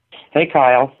Hey,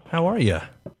 Kyle. How are you?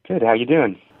 Good. How you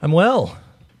doing? I'm well.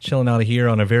 Chilling out of here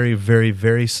on a very, very,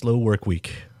 very slow work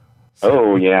week.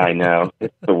 Oh, yeah, I know.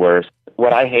 It's the worst.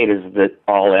 What I hate is that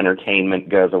all entertainment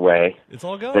goes away. It's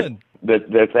all gone.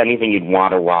 That anything you'd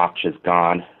want to watch is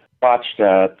gone. Watched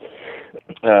the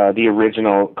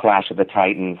original Clash of the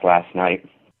Titans last night.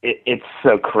 It's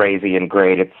so crazy and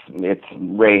great. It's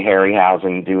Ray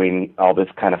Harryhausen doing all this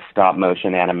kind of stop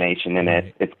motion animation in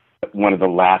it. It's one of the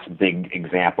last big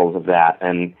examples of that,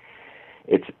 and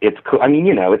it's cool. I mean,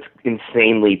 it's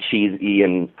insanely cheesy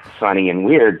and funny and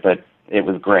weird, but it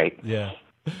was great. Yeah.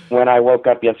 When I woke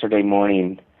up yesterday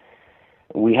morning,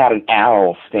 we had an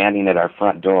owl standing at our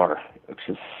front door, which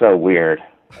is so weird.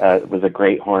 It was a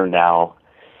great horned owl.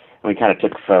 We kind of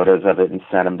took photos of it and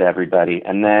sent them to everybody.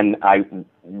 And then I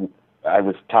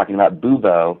was talking about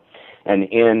Bubo, and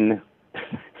in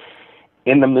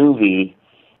the movie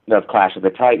of Clash of the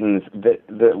Titans,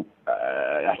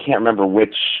 I can't remember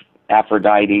which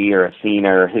Aphrodite or Athena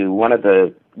or who, one of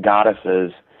the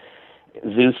goddesses,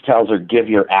 Zeus tells her, give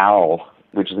your owl,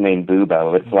 which is named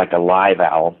Bubo. It's like a live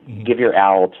owl. Mm-hmm. Give your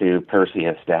owl to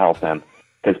Perseus to help him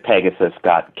because Pegasus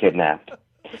got kidnapped.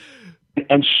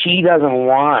 And she doesn't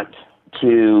want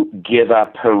to give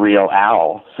up her real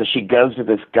owl. So she goes to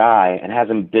this guy and has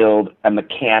him build a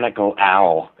mechanical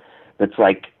owl that's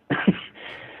like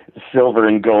silver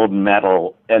and gold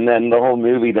metal. And then the whole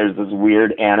movie, there's this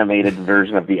weird animated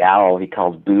version of the owl he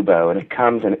calls Bubo. And it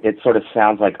comes and it sort of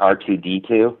sounds like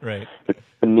R2-D2. Right. But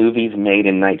the movie's made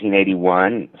in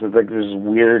 1981. So it's like this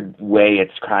weird way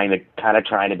it's kind of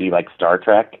trying to be like Star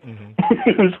Trek. Mm-hmm.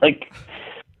 It was like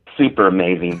super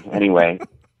amazing. Anyway,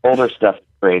 older stuff is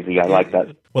crazy. I like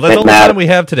that. Well, that's all the time we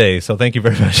have today, so thank you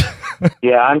very much.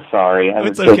 Yeah, I'm sorry.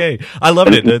 It's okay. I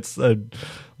loved it. It's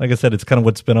like I said, it's kind of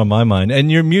what's been on my mind.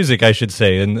 And your music, I should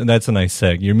say, and that's a nice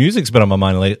seg. Your music's been on my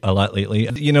mind a lot lately.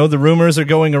 The rumors are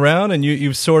going around, and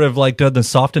you've sort of like done the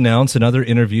soft announce in other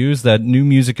interviews that new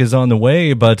music is on the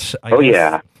way, but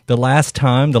yeah. The last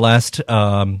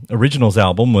originals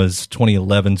album was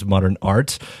 2011's Modern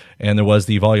Art, and there was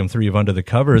the Volume 3 of Under the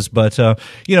Covers. But, I'm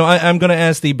going to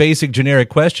ask the basic generic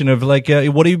question of, like,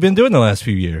 what have you been doing the last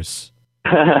few years?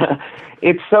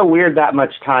 It's so weird that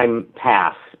much time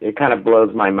passed. It kind of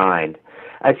blows my mind.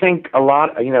 I think a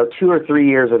lot, 2 or 3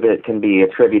 years of it can be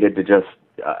attributed to just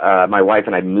my wife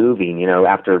and I moving.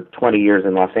 After 20 years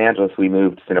in Los Angeles, we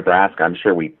moved to Nebraska. I'm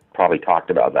sure we probably talked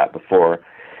about that before.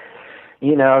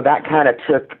 That kind of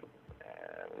took,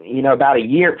 about a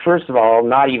year. First of all,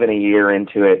 not even a year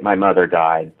into it, my mother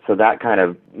died. So that kind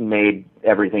of made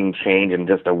everything change in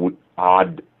just a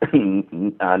odd,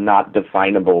 not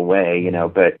definable way,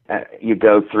 but you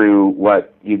go through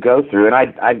what you go through. And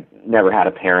I never had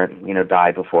a parent,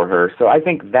 die before her. So I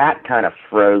think that kind of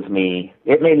froze me.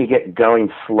 It made me get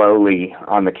going slowly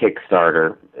on the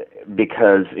Kickstarter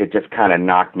because it just kind of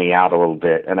knocked me out a little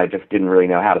bit. And I just didn't really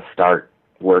know how to start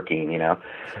working,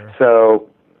 Sure. So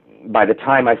by the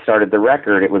time I started the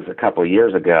record, it was a couple of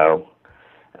years ago.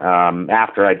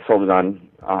 After I'd sold it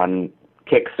on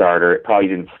Kickstarter, it probably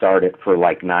didn't start it for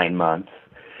like 9 months.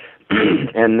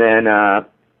 and then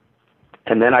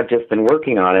I've just been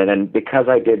working on it. And because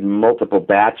I did multiple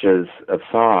batches of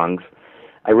songs,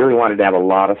 I really wanted to have a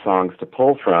lot of songs to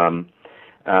pull from.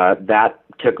 That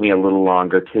took me a little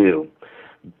longer too.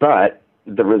 But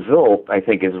the result, I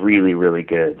think, is really, really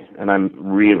good, and I'm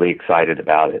really excited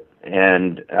about it.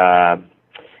 And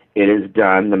it is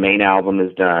done. The main album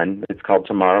is done. It's called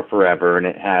Tomorrow Forever, and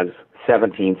it has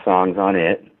 17 songs on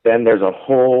it. Then there's a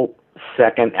whole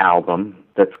second album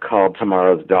that's called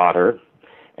Tomorrow's Daughter,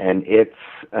 and it's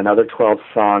another 12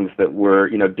 songs that were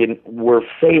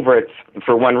favorites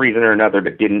for one reason or another,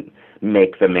 but didn't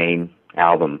make the main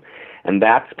album. And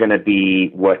that's going to be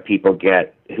what people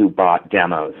get who bought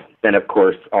demos. Then, of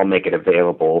course, I'll make it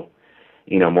available,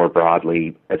 more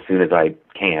broadly as soon as I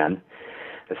can.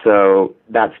 So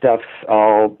that stuff's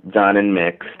all done and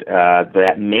mixed.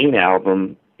 That main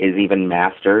album is even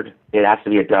mastered. It has to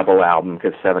be a double album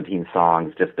because 17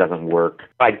 songs just doesn't work.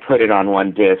 If I'd put it on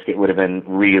one disc, it would have been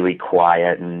really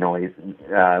quiet and noise,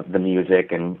 the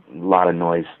music, and a lot of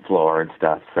noise floor and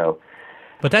stuff. So.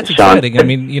 But that's exciting. I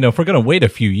mean, if we're going to wait a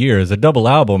few years, a double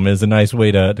album is a nice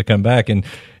way to come back. And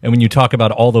when you talk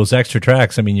about all those extra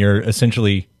tracks, I mean, you're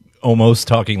essentially almost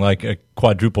talking like a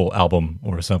quadruple album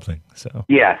or something. So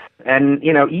yes, and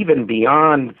even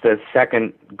beyond the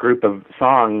second group of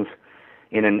songs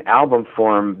in an album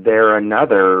form, there are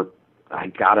another, I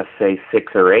gotta say,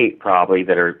 6 or 8 probably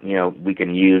that are we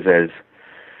can use as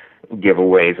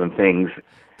giveaways and things.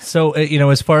 So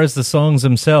as far as the songs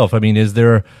themselves, I mean, is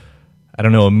there I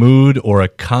don't know, a mood or a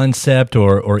concept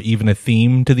or even a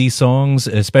theme to these songs,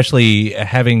 especially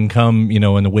having come,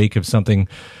 in the wake of something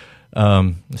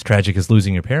as tragic as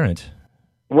losing your parent?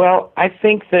 Well, I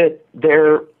think that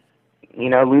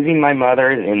losing my mother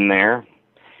is in there.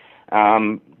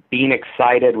 Being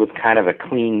excited with kind of a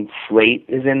clean slate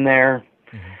is in there.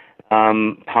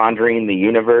 Pondering the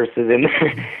universe is in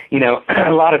there.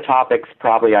 A lot of topics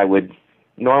probably I would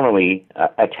normally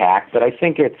attack, but I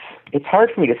think it's hard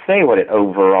for me to say what it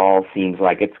overall seems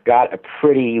like. It's got a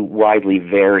pretty widely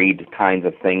varied kinds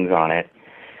of things on it,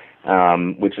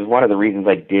 which is one of the reasons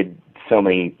I did so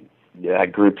many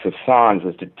groups of songs,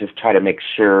 was to just try to make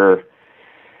sure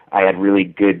I had really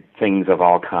good things of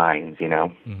all kinds,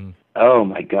 Mm-hmm. Oh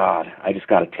my God, I just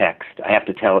got a text. I have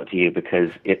to tell it to you because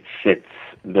it fits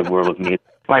the world of music.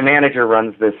 My manager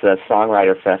runs this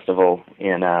songwriter festival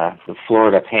in the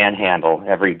Florida Panhandle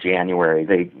every January.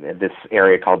 This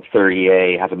area called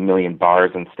 30A has 1 million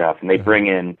bars and stuff, and they bring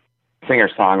in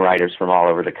singer-songwriters from all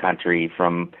over the country,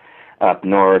 from up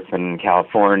north in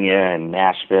California and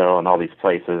Nashville and all these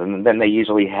places. And then they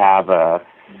usually have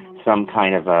some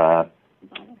kind of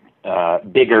a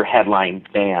bigger headline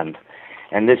band.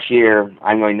 And this year,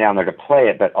 I'm going down there to play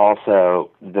it, but also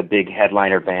the big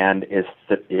headliner band is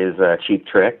Cheap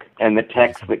Trick. And the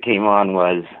text that came on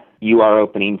was, "You are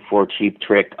opening for Cheap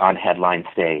Trick on headline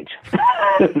stage."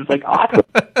 It was like, awesome.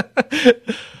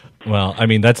 Well, I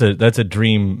mean, that's a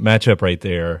dream matchup right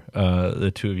there,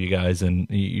 the two of you guys and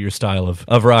your style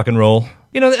of rock and roll.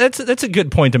 That's a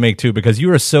good point to make, too, because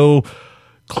you are so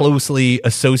closely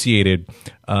associated,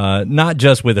 not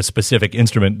just with a specific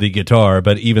instrument, the guitar,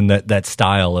 but even that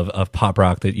style of pop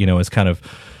rock that, is kind of,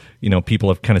 people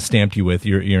have kind of stamped you with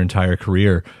your entire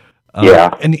career.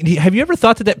 Yeah. And have you ever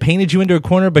thought that painted you into a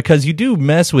corner? Because you do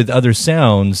mess with other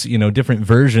sounds, different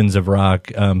versions of rock.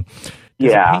 Does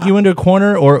it paint you into a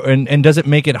corner, and does it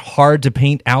make it hard to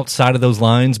paint outside of those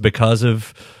lines because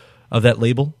of that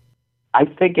label? I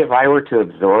think if I were to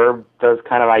absorb those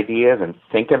kind of ideas and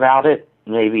think about it,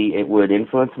 maybe it would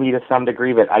influence me to some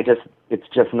degree, but it's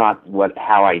just not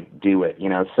how I do it,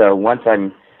 So once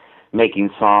I'm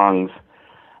making songs,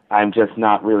 I'm just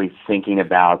not really thinking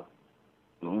about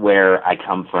where I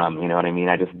come from, you know what I mean?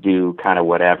 I just do kind of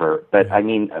whatever. But I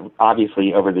mean,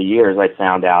 obviously over the years I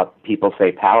found out people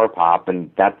say power pop,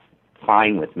 and that's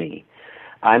fine with me.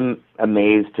 I'm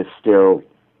amazed to still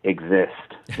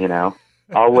exist,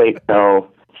 I'll wait till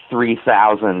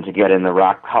 3,000 to get in the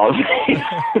Rock Hall of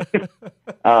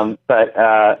Fame. But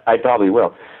I probably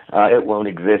will. It won't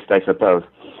exist, I suppose.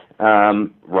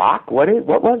 Rock? What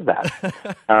was that?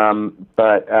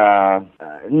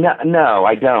 No,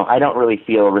 I don't. I don't really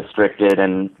feel restricted,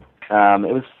 and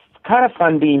it was kind of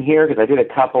fun being here because I did a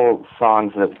couple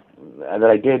songs that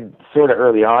I did sort of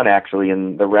early on, actually,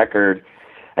 in the record.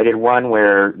 I did one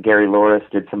where Gary Loris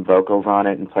did some vocals on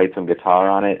it and played some guitar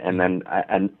on it, and then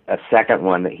a second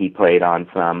one that he played on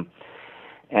some.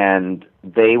 And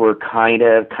they were kind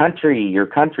of country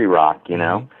rock,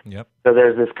 Yep. So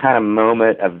there's this kind of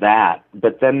moment of that.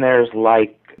 But then there's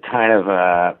like kind of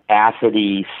a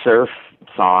acidy surf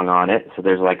song on it. So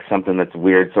there's like something that's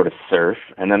weird, sort of surf.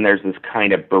 And then there's this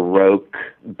kind of Baroque,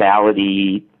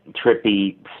 ballady,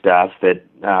 trippy stuff that,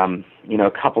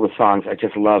 a couple of songs, I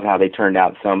just love how they turned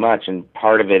out so much. And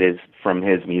part of it is from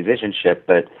his musicianship,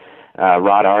 but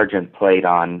Rod Argent played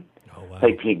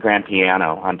grand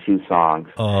piano on 2 songs.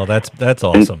 Oh, that's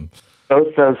awesome. And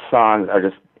both those songs are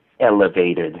just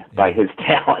elevated by his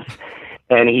talent.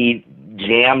 And he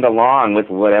jammed along with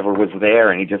whatever was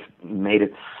there, and he just made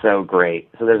it so great.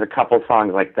 So there's a couple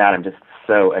songs like that I'm just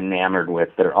so enamored with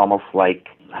that are almost like,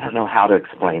 I don't know how to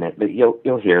explain it, but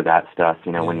you'll hear that stuff,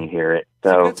 when you hear it.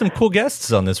 So you got some cool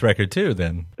guests on this record too,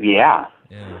 then. Yeah,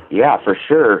 for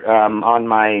sure.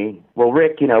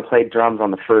 Rick, played drums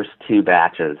on the first 2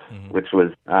 batches, which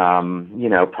was,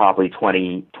 probably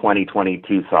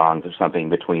 22 songs or something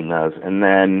between those. And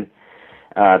then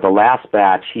the last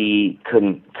batch, he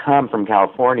couldn't come from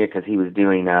California because he was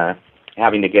doing,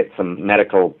 having to get some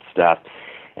medical stuff.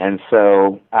 And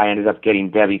so I ended up getting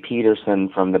Debbie Peterson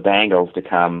from the Bangles to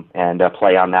come and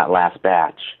play on that last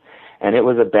batch. And it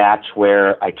was a batch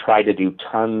where I tried to do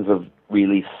tons of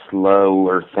really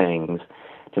slower things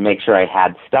to make sure I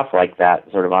had stuff like that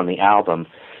sort of on the album.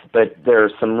 But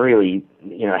there's some really,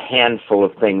 a handful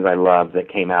of things I love that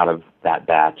came out of that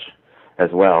batch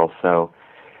as well. So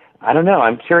I don't know.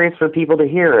 I'm curious for people to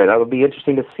hear it. It'll be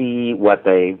interesting to see what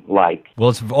they like. Well,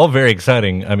 it's all very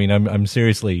exciting. I mean, I'm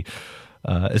seriously,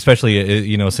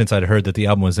 especially, since I'd heard that the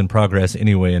album was in progress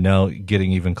anyway, and now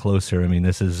getting even closer. I mean,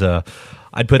 this is,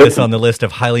 I'd put this on the list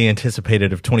of highly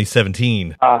anticipated of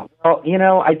 2017.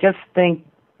 I just think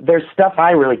there's stuff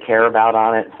I really care about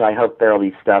on it, so I hope there'll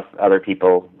be stuff other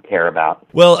people care about.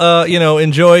 Well,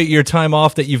 enjoy your time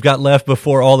off that you've got left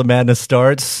before all the madness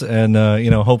starts, and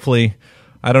hopefully,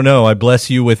 I don't know, I bless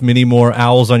you with many more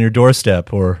owls on your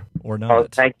doorstep, or not. Oh,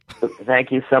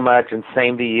 thank you so much, and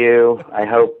same to you. I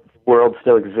hope the world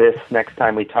still exists next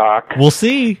time we talk. We'll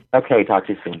see. Okay, talk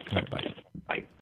to you soon. All right, bye.